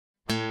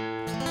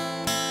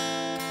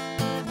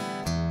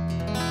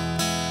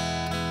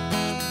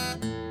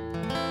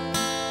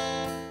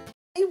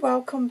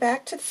welcome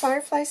back to the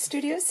Firefly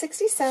Studio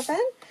 67.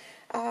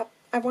 I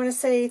want to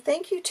say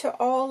thank you to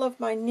all of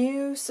my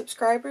new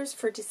subscribers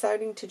for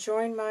deciding to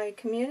join my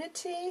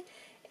community,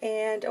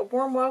 and a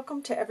warm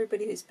welcome to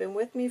everybody who's been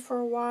with me for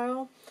a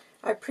while.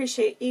 I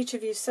appreciate each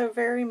of you so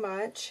very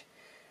much.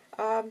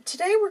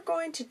 Today we're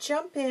going to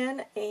jump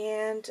in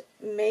and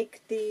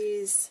make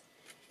these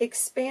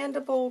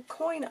expandable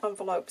coin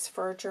envelopes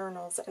for our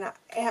journals, and I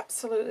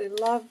absolutely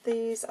love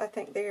these. I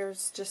think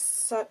there's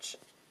just such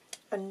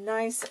a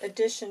nice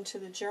addition to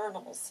the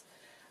journals.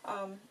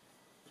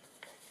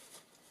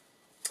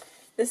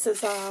 This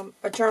is a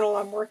journal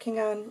I'm working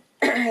on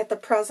at the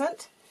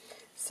present,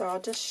 so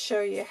I'll just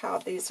show you how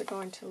these are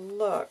going to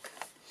look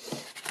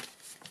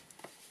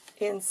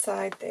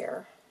inside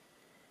there.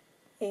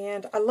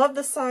 And I love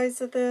the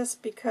size of this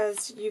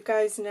because you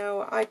guys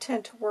know I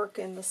tend to work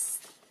in the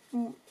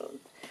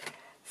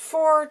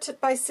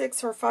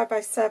 4x6 or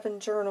 5x7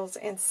 journals,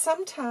 and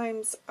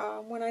sometimes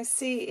when I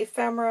see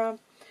ephemera,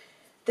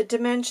 the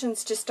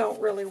dimensions just don't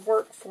really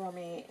work for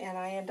me, and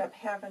I end up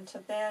having to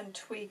then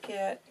tweak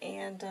it.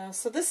 And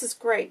so this is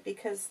great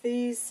because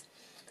these,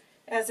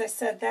 as I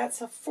said,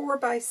 that's a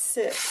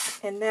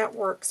 4x6, and that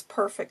works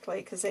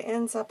perfectly because it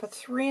ends up a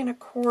 3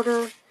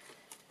 1/4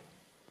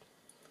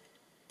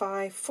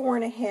 by 4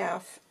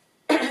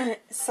 1/2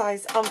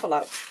 size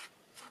envelope.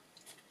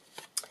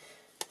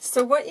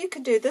 So what you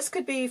could do, this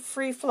could be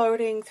free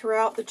floating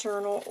throughout the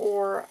journal,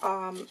 or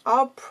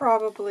I'll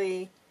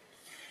probably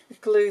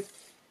glue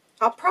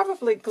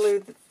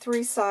the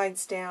 3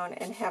 sides down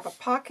and have a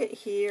pocket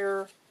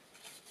here.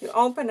 You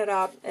open it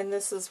up, and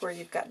this is where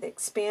you've got the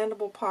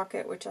expandable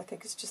pocket, which I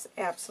think is just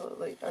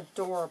absolutely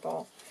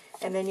adorable.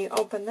 And then you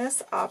open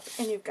this up,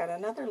 and you've got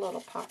another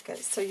little pocket.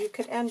 So you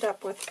could end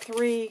up with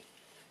 3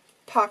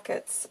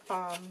 pockets,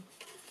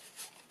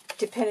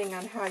 depending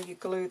on how you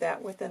glue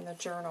that within the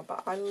journal.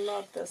 But I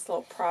love this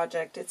little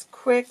project. It's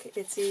quick,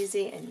 it's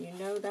easy, and you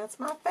know that's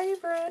my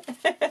favorite.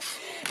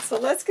 So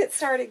let's get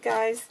started,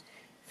 guys.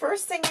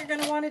 First thing you're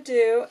going to want to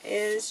do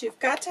is you've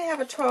got to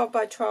have a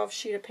 12x12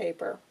 sheet of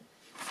paper.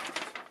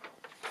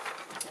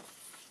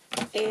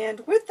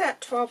 And with that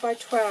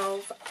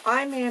 12x12,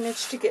 I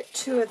managed to get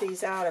 2 of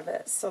these out of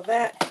it. So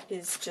that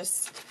is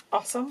just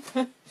awesome.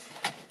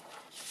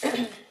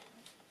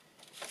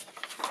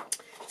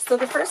 So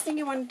the first thing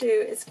you want to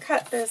do is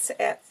cut this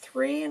at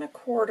 3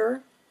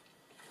 1/4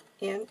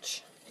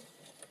 inch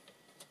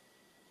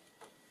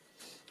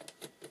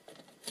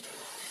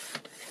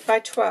by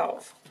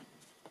 12.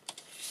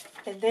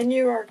 And then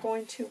you are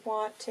going to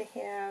want to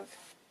have,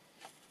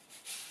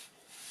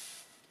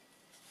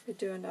 we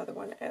do another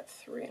one at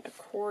 3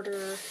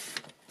 1/4.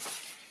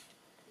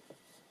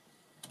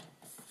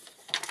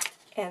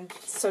 And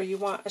so you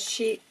want a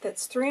sheet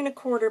that's 3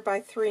 1/4 by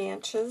 3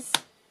 inches.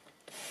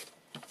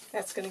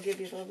 That's going to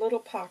give you the little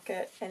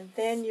pocket. And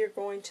then you're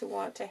going to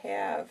want to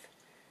have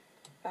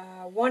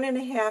 1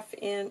 1/2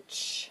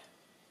 inch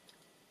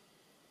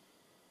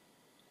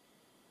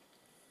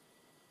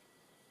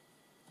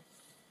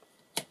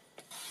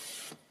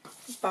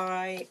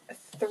by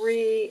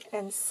 3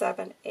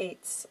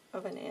 7/8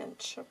 of an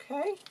inch,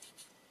 okay?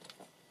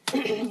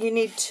 You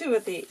need 2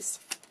 of these.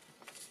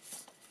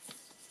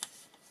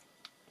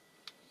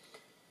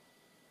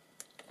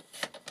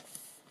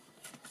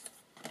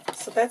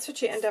 So that's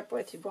what you end up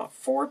with. You want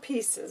 4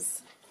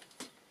 pieces.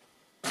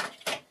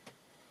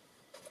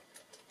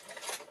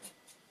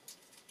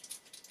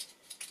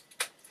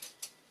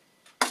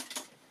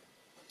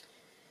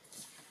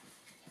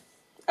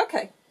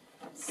 Okay,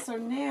 so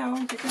now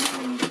you're going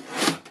to need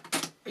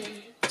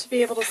to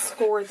be able to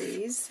score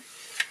these.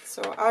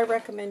 So I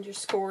recommend your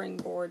scoring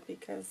board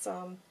because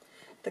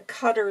the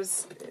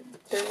cutters,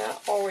 they're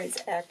not always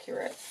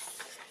accurate.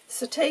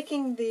 So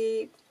taking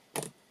the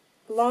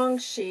long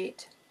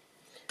sheet,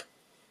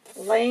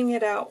 laying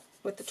it out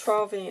with the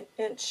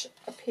 12-inch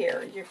up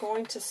here, you're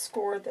going to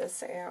score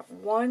this at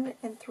 1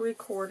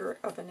 3/4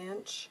 of an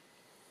inch.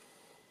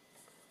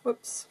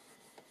 Whoops.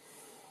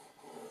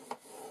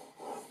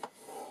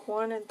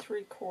 1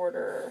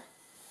 3/4,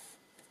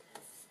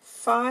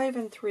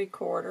 5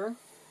 3/4,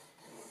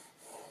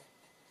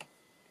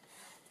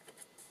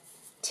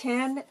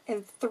 10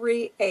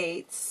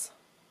 3/8,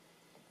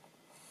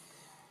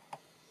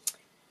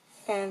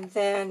 and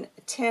then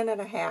 10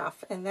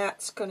 1/2, and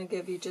that's going to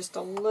give you just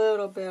a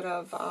little bit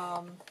of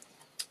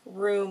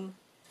room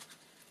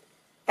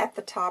at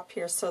the top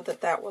here so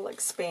that that will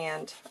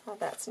expand. Oh,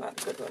 that's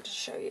not a good one to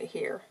show you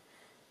here.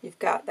 You've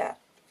got that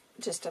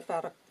just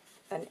about an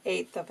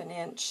 1/8 of an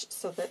inch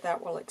so that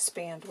that will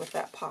expand with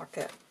that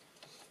pocket.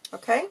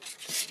 Okay,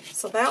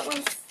 so that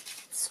one's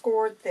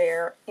scored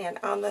there, and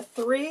on the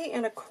 3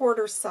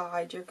 1/4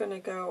 side, you're going to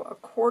go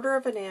 1/4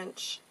 of an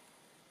inch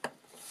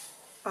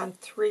on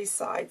 3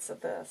 sides of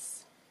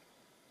this.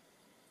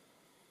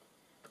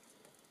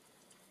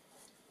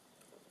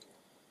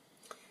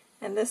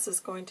 And this is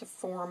going to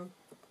form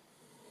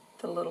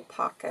the little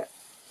pocket.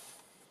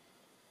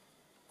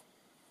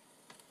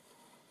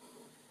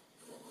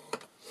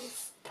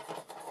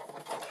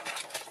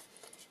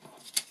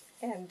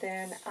 And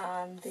then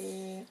on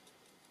the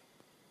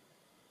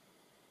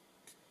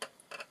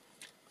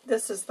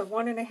this is the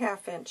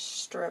 1.5 inch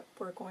strip.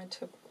 We're going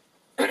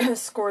to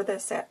score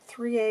this at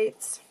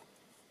 3/8.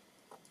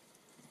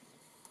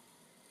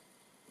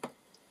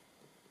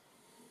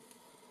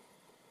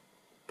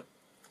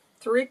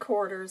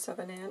 3/4 of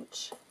an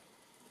inch,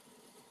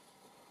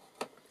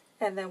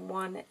 and then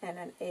 1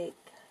 1/8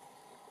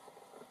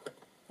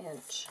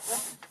 inch.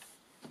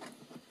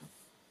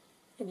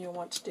 And you'll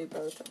want to do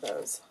both of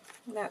those.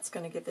 And that's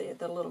going to give you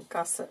the little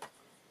gusset.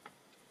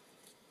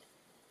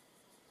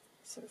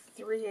 So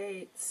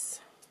 3/8.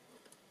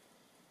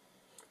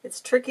 It's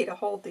tricky to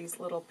hold these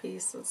little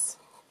pieces.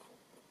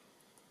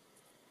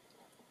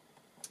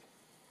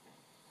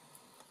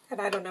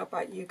 And I don't know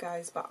about you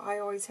guys, but I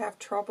always have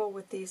trouble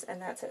with these,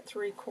 and that's at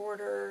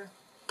 3/4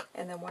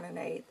 and then 1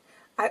 1/8.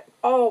 I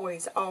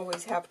always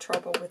have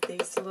trouble with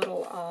these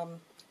little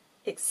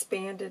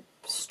expanded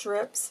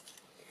strips.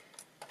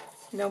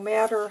 No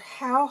matter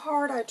how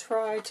hard I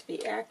try to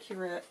be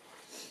accurate,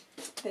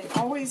 they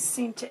always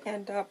seem to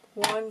end up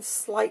one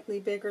slightly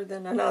bigger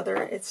than another.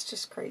 It's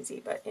just crazy,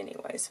 but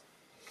anyways.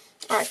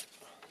 Alright.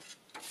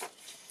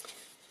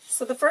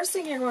 So the first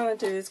thing you're going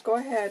to do is go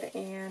ahead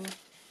and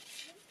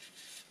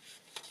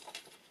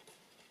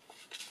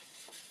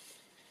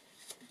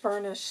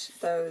burnish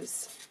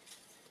those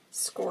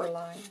score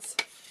lines.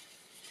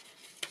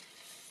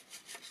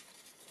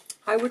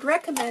 I would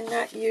recommend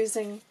not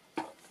using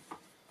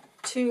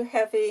too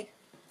heavy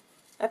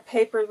a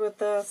paper with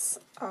this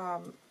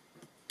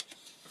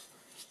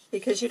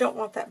because you don't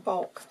want that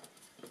bulk.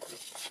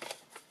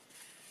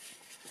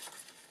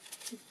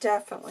 You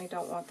definitely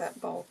don't want that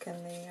bulk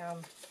in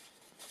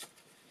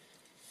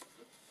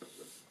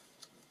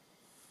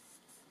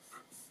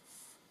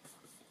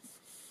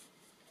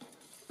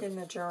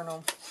the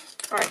journal.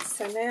 Alright,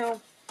 so now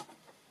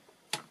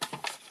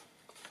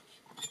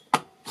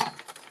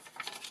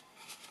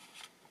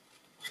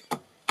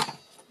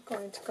I'm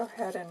going to go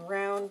ahead and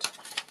round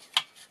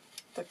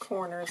the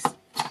corners,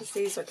 because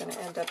these are going to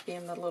end up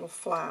being the little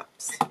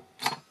flaps.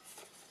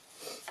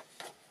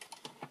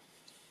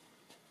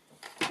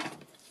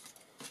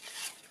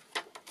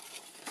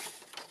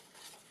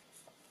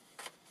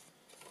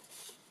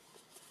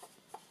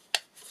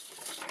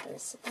 Okay,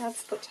 so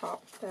that's the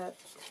top bit.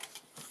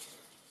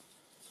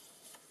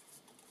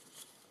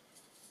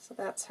 So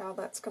that's how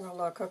that's going to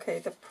look. Okay,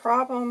 the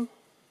problem,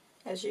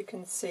 as you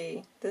can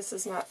see, this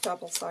is not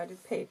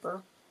double-sided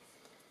paper.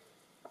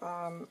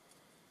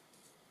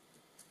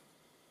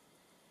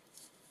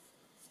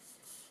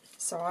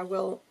 So I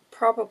will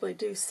probably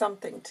do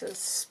something to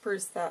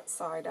spruce that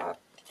side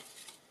up.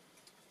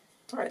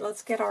 Alright,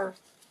 let's get our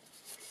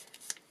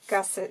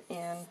gusset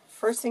in.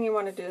 First thing you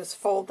want to do is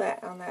fold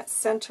that on that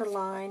center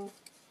line.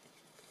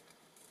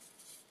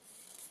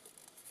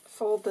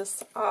 Fold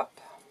this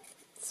up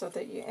so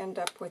that you end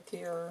up with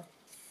your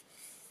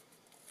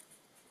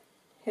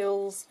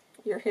hills,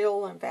 your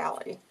hill and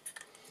valley.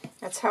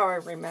 That's how I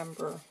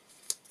remember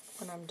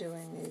when I'm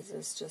doing these,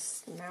 is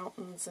just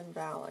mountains and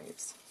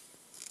valleys.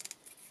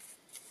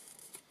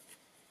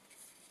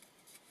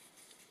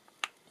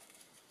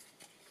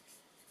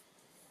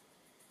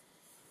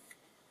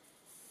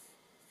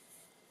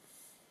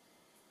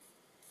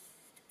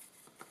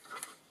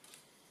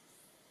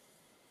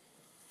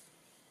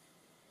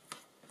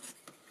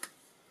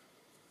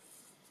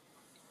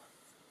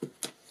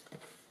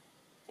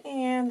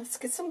 And let's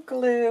get some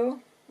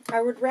glue.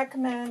 I would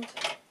recommend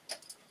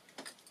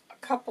a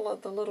couple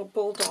of the little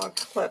bulldog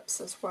clips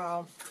as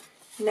well.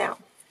 Now,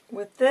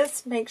 with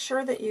this, make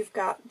sure that you've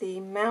got the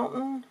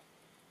mountain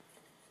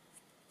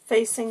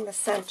facing the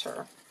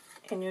center.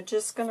 And you're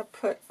just going to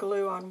put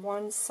glue on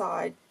one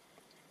side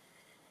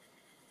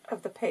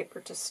of the paper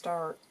to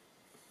start,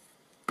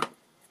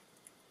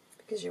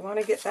 because you want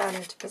to get that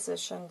into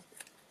position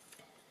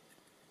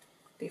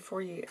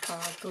before you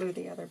glue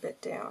the other bit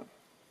down.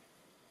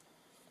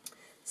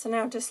 So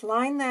now just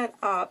line that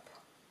up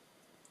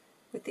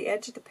with the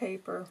edge of the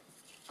paper.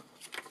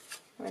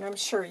 I mean, I'm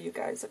sure you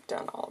guys have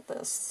done all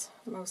this.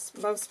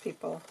 Most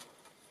people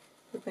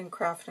who've been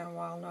crafting a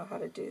while know how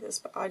to do this,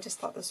 but I just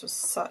thought this was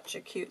such a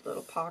cute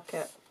little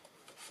pocket.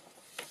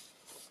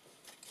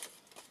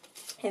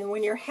 And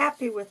when you're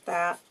happy with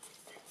that,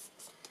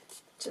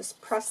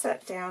 just press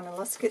that down, and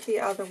let's get the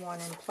other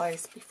one in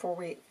place before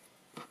we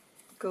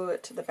glue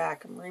it to the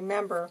back. And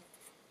remember,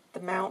 the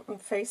mountain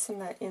facing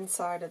the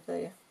inside of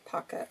the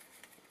pocket.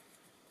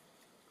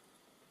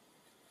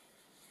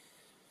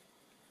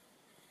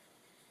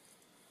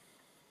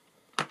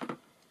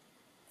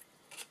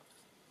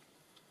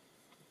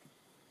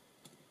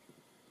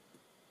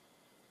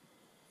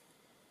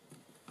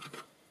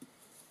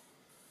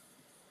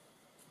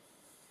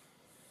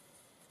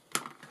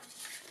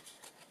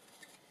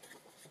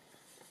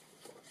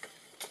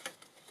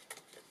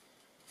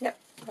 Yep,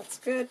 that's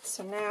good.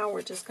 So now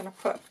we're just going to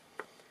put a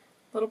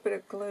little bit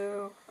of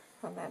glue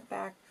on that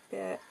back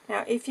bit.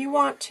 Now, if you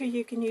want to,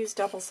 you can use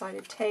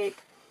double-sided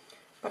tape,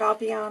 but I'll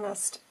be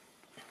honest,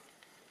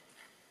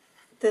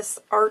 this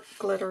art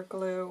glitter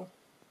glue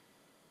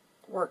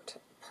worked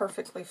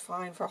perfectly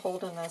fine for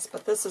holding this,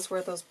 but this is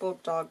where those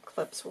bulldog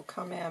clips will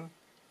come in.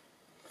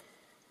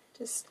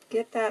 Just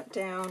get that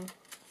down,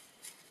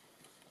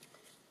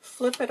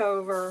 flip it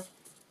over,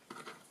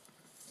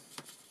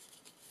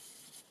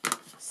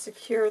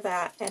 secure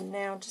that, and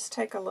now just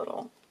take a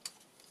little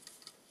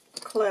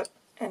clip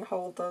and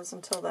hold those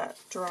until that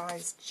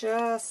dries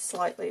just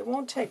slightly. It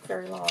won't take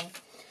very long.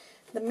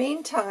 In the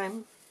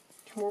meantime,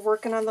 we're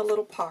working on the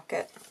little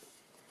pocket.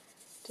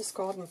 Just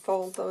go ahead and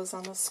fold those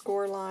on the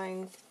score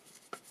line,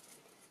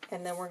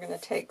 and then we're going to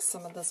take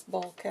some of this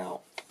bulk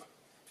out.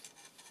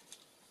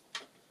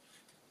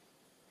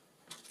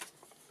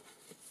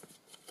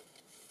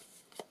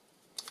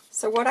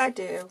 So what I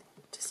do,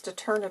 just to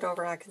turn it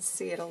over, I can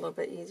see it a little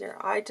bit easier,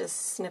 I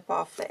just snip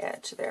off the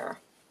edge there.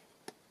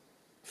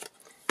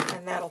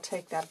 And that'll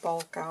take that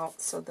bulk out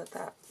so that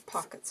that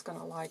pocket's going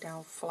to lie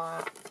down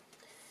flat.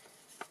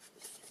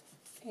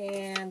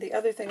 And the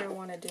other thing I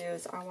want to do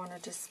is I want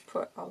to just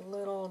put a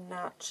little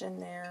notch in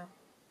there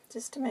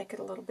just to make it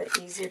a little bit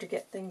easier to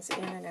get things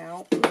in and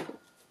out.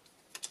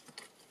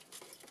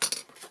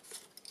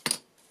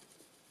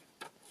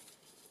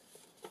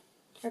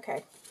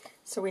 Okay,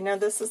 so we know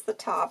this is the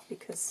top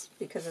because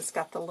it's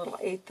got the little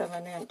 1/8 of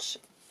an inch,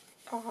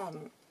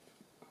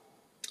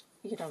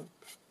 you know,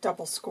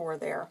 double score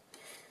there.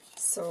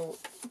 So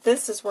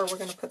this is where we're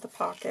going to put the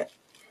pocket.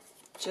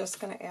 Just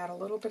going to add a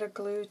little bit of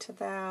glue to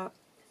that.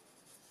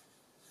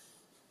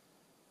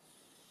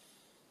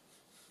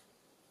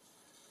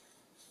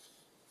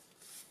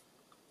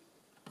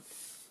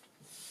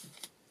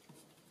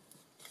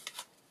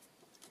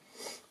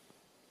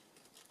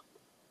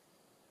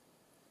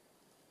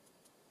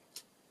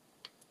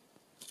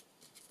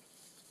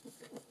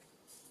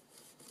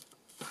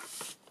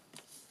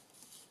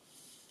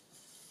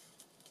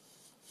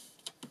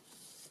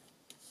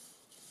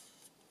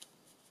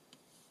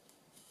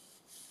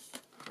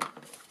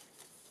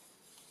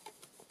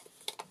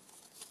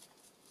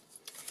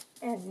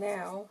 And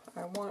now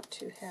I want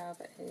to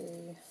have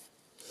a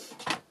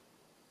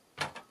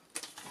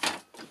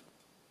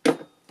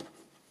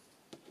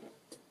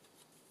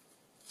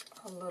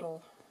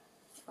little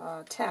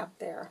tab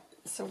there.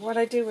 So what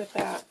I do with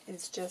that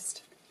is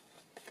just,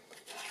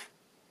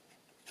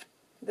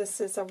 this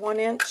is a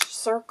 1-inch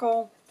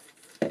circle,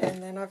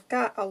 and then I've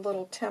got a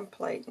little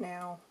template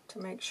now to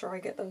make sure I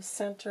get those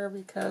center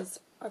because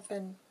I've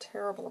been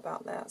terrible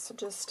about that. So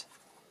just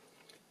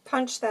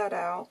punch that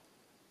out.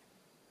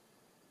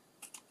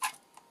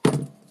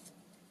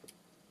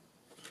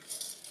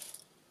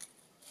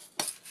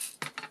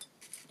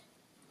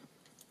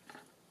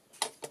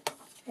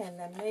 And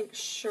then make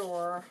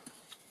sure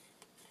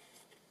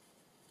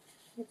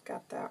you've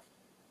got that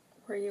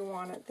where you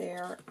want it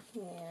there,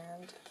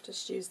 and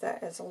just use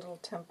that as a little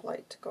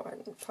template to go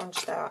ahead and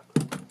punch that.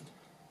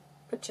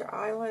 Put your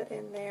eyelet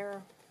in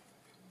there.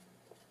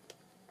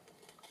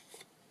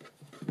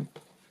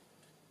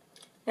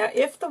 Now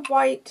if the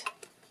white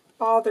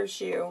bothers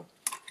you,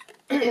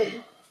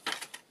 you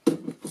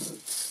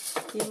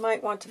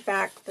might want to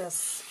back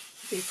this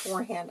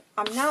beforehand.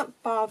 I'm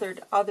not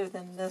bothered other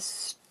than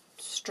this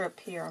strip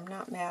here. I'm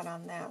not mad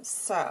on that.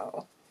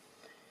 So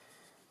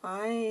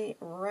right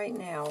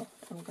now,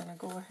 I'm going to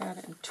go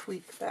ahead and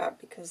tweak that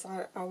because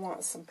I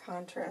want some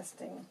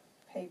contrasting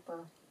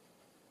paper.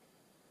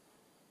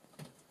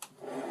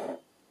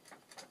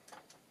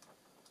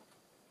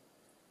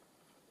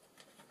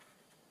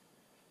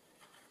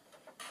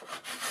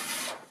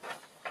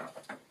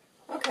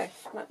 Okay,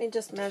 let me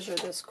just measure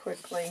this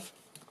quickly.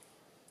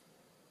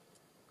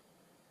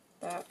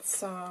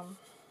 That's 1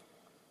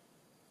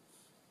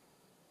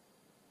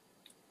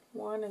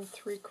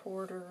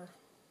 3/4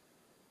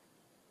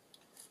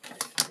 by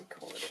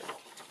 3/4.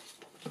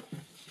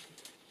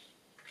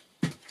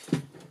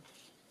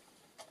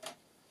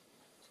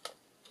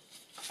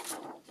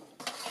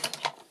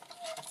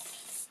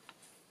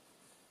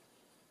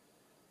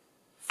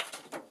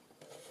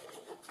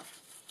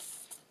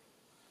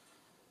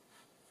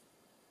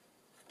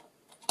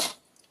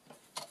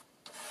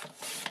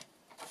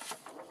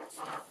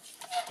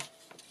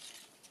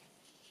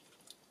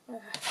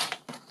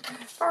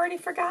 Already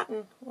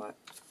forgotten what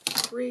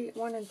 3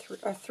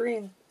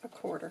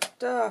 3/4.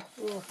 Duh.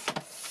 Ooh.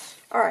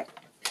 All right.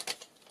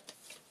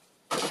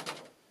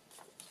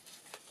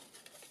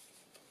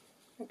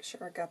 Make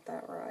sure I got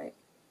that right.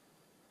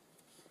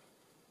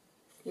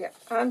 Yeah,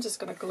 I'm just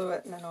going to glue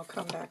it and then I'll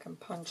come back and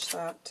punch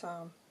that.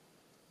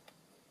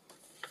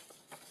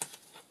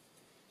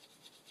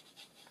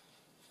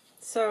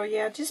 So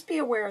yeah, just be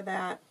aware of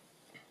that.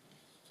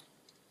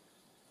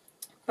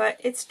 But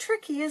it's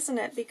tricky, isn't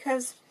it?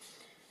 Because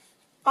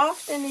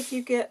often if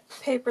you get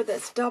paper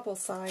that's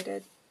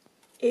double-sided,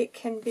 it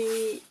can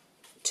be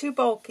too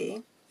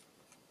bulky,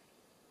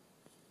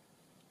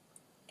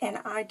 and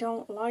I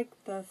don't like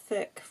the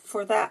thick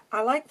for that.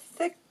 I like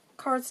thick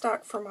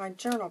cardstock for my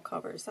journal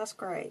covers, that's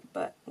great,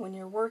 but when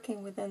you're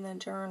working within the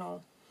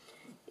journal,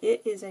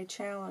 it is a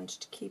challenge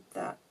to keep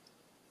that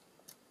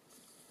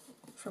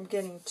from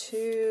getting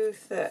too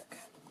thick.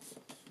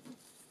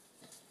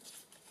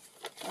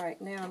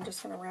 Alright, now I'm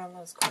just going to round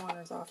those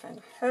corners off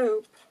and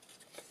hope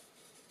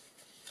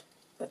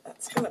But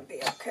that's going to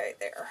be okay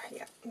there.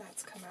 Yeah,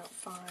 that's come out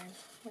fine,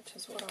 which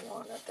is what I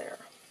wanted there.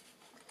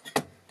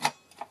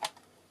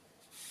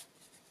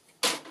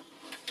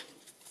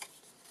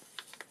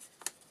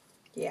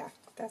 Yeah,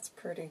 that's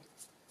pretty.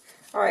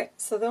 Alright,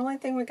 so the only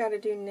thing we got to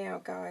do now,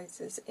 guys,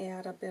 is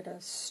add a bit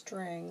of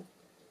string.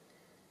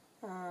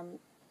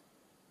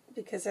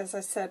 Because as I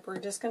said, we're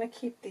just going to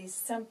keep these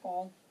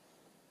simple.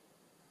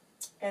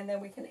 And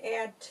then we can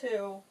add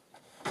to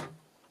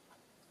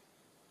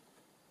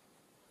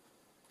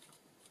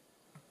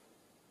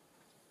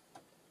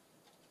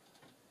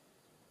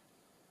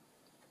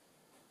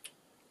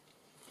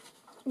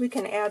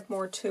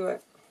more to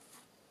it.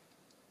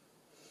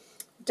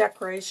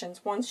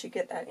 Decorations, once you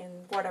get that in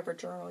whatever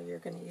journal you're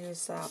going to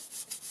use that.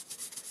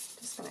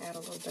 Just going to add a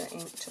little bit of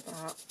ink to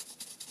that.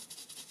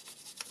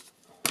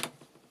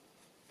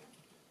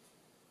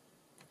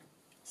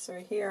 So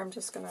here I'm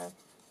just going to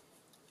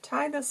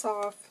tie this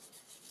off.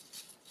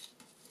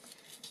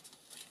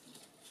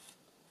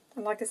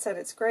 And like I said,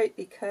 it's great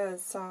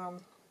because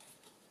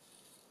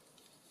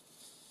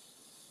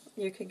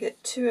you could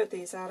get 2 of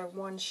these out of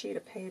 1 sheet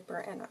of paper,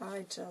 and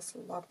I just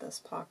love this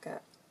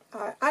pocket.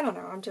 I don't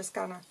know, I'm just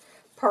kind of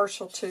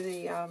partial to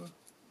the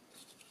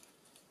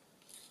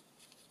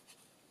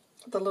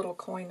little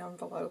coin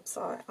envelopes.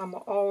 I'm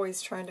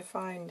always trying to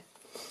find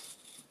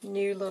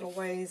new little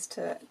ways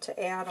to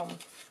add them,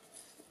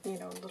 you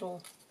know,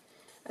 little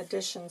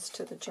additions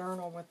to the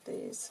journal with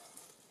these.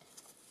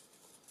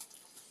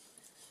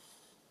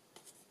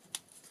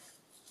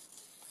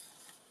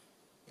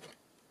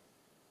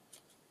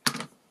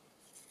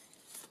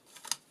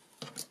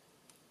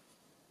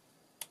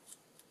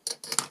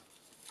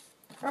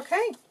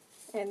 Okay,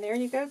 and there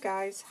you go,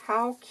 guys.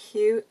 How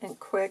cute and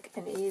quick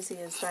and easy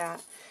is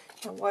that?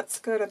 And what's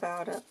good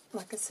about it,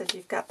 like I said,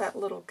 you've got that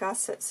little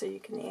gusset, so you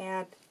can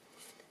add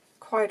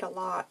quite a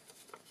lot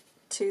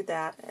to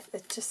that.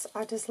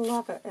 I just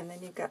love it. And then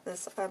you've got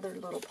this other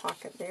little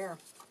pocket there.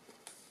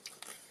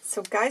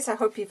 So guys, I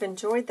hope you've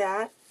enjoyed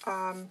that.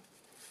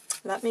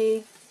 Let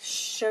me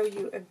show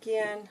you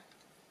again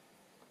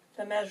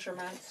the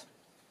measurements.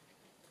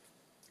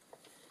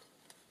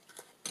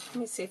 Let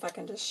me see if I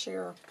can just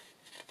share.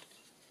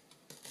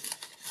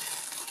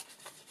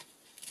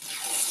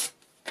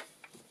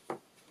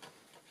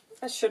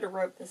 I should have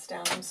wrote this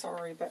down, I'm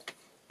sorry, but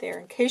there,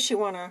 in case you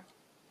want to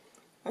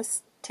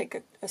take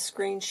a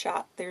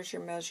screenshot, there's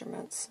your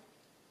measurements.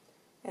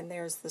 And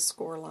there's the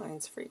score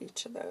lines for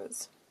each of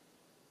those.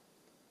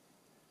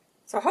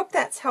 So I hope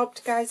that's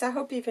helped, guys. I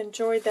hope you've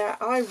enjoyed that.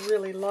 I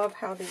really love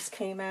how these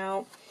came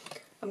out.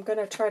 I'm going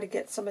to try to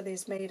get some of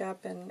these made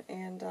up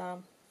and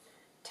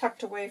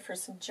tucked away for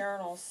some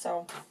journals.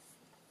 So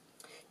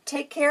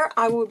take care.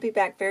 I will be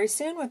back very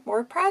soon with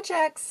more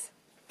projects.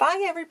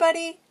 Bye,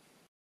 everybody.